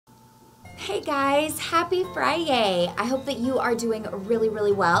Hey guys, happy Friday. I hope that you are doing really,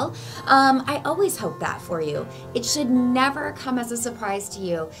 really well. I always hope that for you. It should never come as a surprise to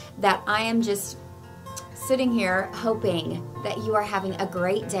you that I am just sitting here hoping that you are having a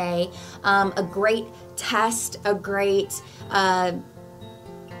great day, a great test, a great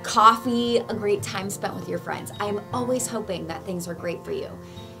coffee, a great time spent with your friends. I am always hoping that things are great for you.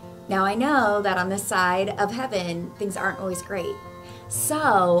 Now I know that on this side of heaven, things aren't always great.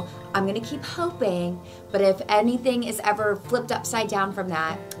 So I'm going to keep hoping, but if anything is ever flipped upside down from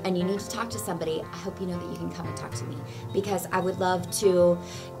that and you need to talk to somebody, I hope you know that you can come and talk to me, because I would love to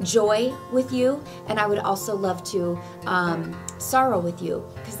joy with you, and I would also love to sorrow with you,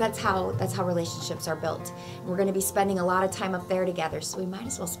 because that's how relationships are built. We're going to be spending a lot of time up there together, so we might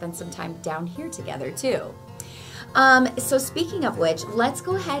as well spend some time down here together too. So speaking of which, let's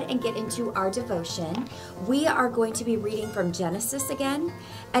go ahead and get into our devotion. We are going to be reading from Genesis again,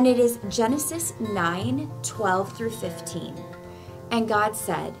 and it is Genesis 9:12 through 15. And God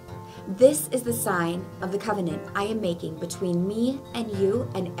said, "This is the sign of the covenant I am making between me and you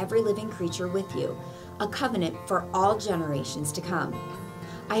and every living creature with you, a covenant for all generations to come.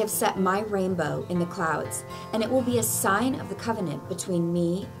 I have set my rainbow in the clouds, and it will be a sign of the covenant between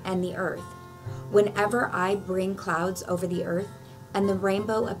me and the earth. Whenever I bring clouds over the earth and the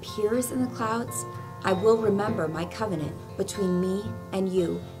rainbow appears in the clouds, I will remember my covenant between me and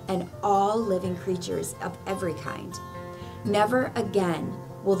you and all living creatures of every kind. Never again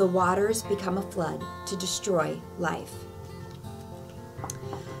will the waters become a flood to destroy life."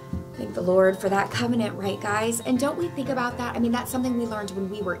 Thank the Lord for that covenant, right guys? And don't we think about that? I mean, that's something we learned when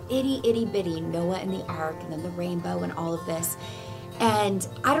we were itty bitty, Noah and the ark, and then the rainbow and all of this. And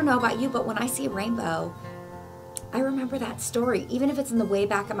I don't know about you, but when I see a rainbow, I remember that story. Even if it's in the way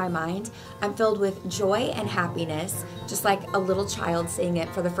back of my mind, I'm filled with joy and happiness, just like a little child seeing it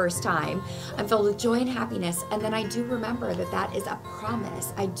for the first time. I'm filled with joy and happiness, and then I do remember that that is a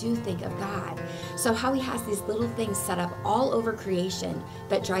promise. I do think of God. So how He has these little things set up all over creation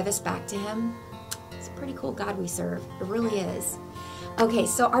that drive us back to Him, it's a pretty cool God we serve. It really is. Okay,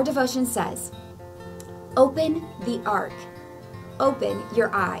 so our devotion says, "Open the ark. Open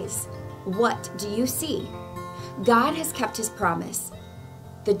your eyes. What do you see?" God has kept His promise.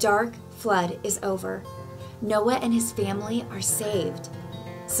 The dark flood is over. Noah and his family are saved.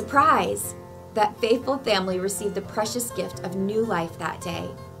 Surprise! That faithful family received the precious gift of new life that day.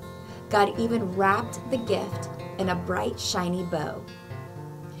 God even wrapped the gift in a bright, shiny bow.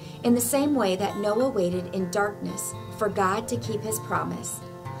 In the same way that Noah waited in darkness for God to keep His promise,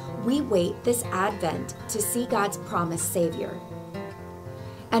 we wait this Advent to see God's promised Savior.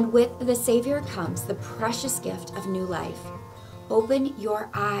 And with the Savior comes the precious gift of new life. Open your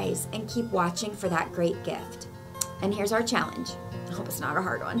eyes and keep watching for that great gift. And here's our challenge. I hope it's not a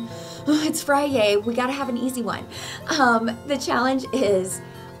hard one. It's Friday. We got to have an easy one. The challenge is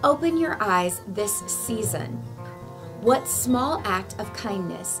open your eyes this season. What small act of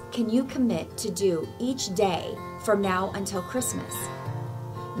kindness can you commit to do each day from now until Christmas?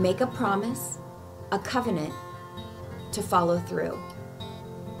 Make a promise, a covenant to follow through.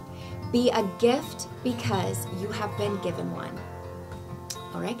 Be a gift because you have been given one.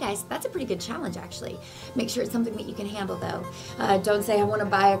 All right, guys, that's a pretty good challenge, actually. Make sure it's something that you can handle, though. Don't say, I want to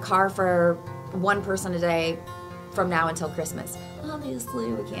buy a car for one person a day from now until Christmas.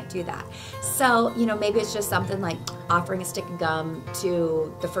 Obviously, we can't do that. So, maybe it's just something like offering a stick of gum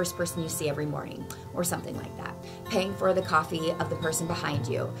to the first person you see every morning, or something like that. Paying for the coffee of the person behind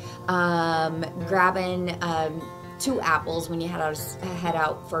you. Grabbing 2 apples when you head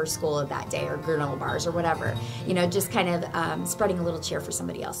out for school that day, or granola bars or whatever. Just kind of spreading a little cheer for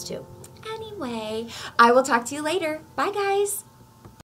somebody else too. Anyway, I will talk to you later. Bye guys.